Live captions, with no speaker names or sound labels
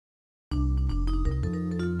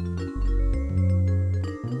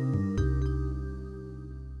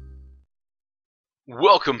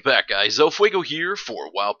Welcome back, guys. Fuego here for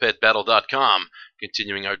wowpetbattle.com.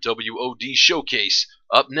 Continuing our WOD showcase.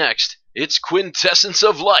 Up next, it's Quintessence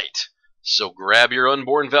of Light. So grab your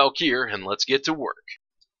unborn Valkyr and let's get to work.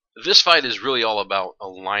 This fight is really all about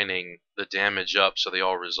aligning the damage up so they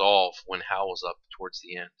all resolve when Howl's up towards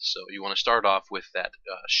the end. So you want to start off with that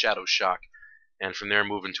Shadow Shock, and from there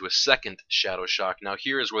move into a second Shadow Shock. Now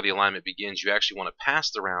here is where the alignment begins. You actually want to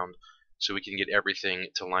pass the round so we can get everything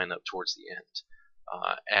to line up towards the end.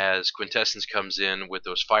 As Quintessence comes in with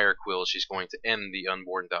those fire quills, she's going to end the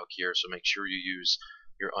unborn Valkyr, so make sure you use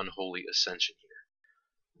your unholy Ascension here.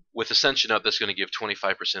 With Ascension up, that's going to give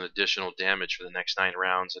 25% additional damage for the next 9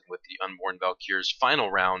 rounds, and with the unborn Valkyr's final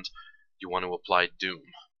round, you want to apply Doom.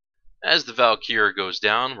 As the Valkyr goes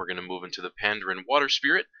down, we're going to move into the Pandaren Water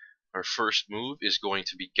Spirit. Our first move is going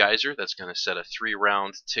to be Geyser. That's going to set a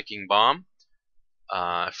 3-round ticking bomb.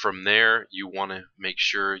 From there, you want to make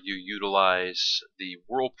sure you utilize the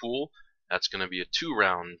Whirlpool. That's going to be a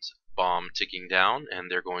 2-round bomb ticking down, and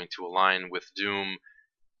they're going to align with Doom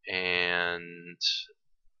and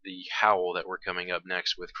the Howl that we're coming up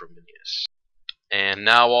next with Crominius. And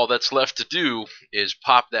now all that's left to do is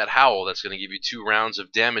pop that Howl. That's going to give you 2 rounds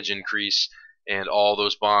of damage increase, and all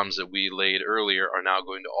those bombs that we laid earlier are now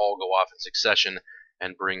going to all go off in succession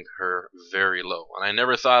and bring her very low. And I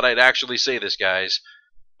never thought I'd actually say this, guys,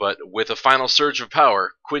 but with a final surge of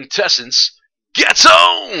power, Quintessence gets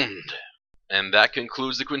owned! And that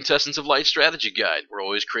concludes the Quintessence of Light strategy guide. We're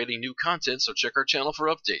always creating new content, so check our channel for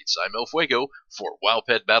updates. I'm Fuego for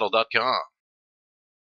wowpetbattle.com.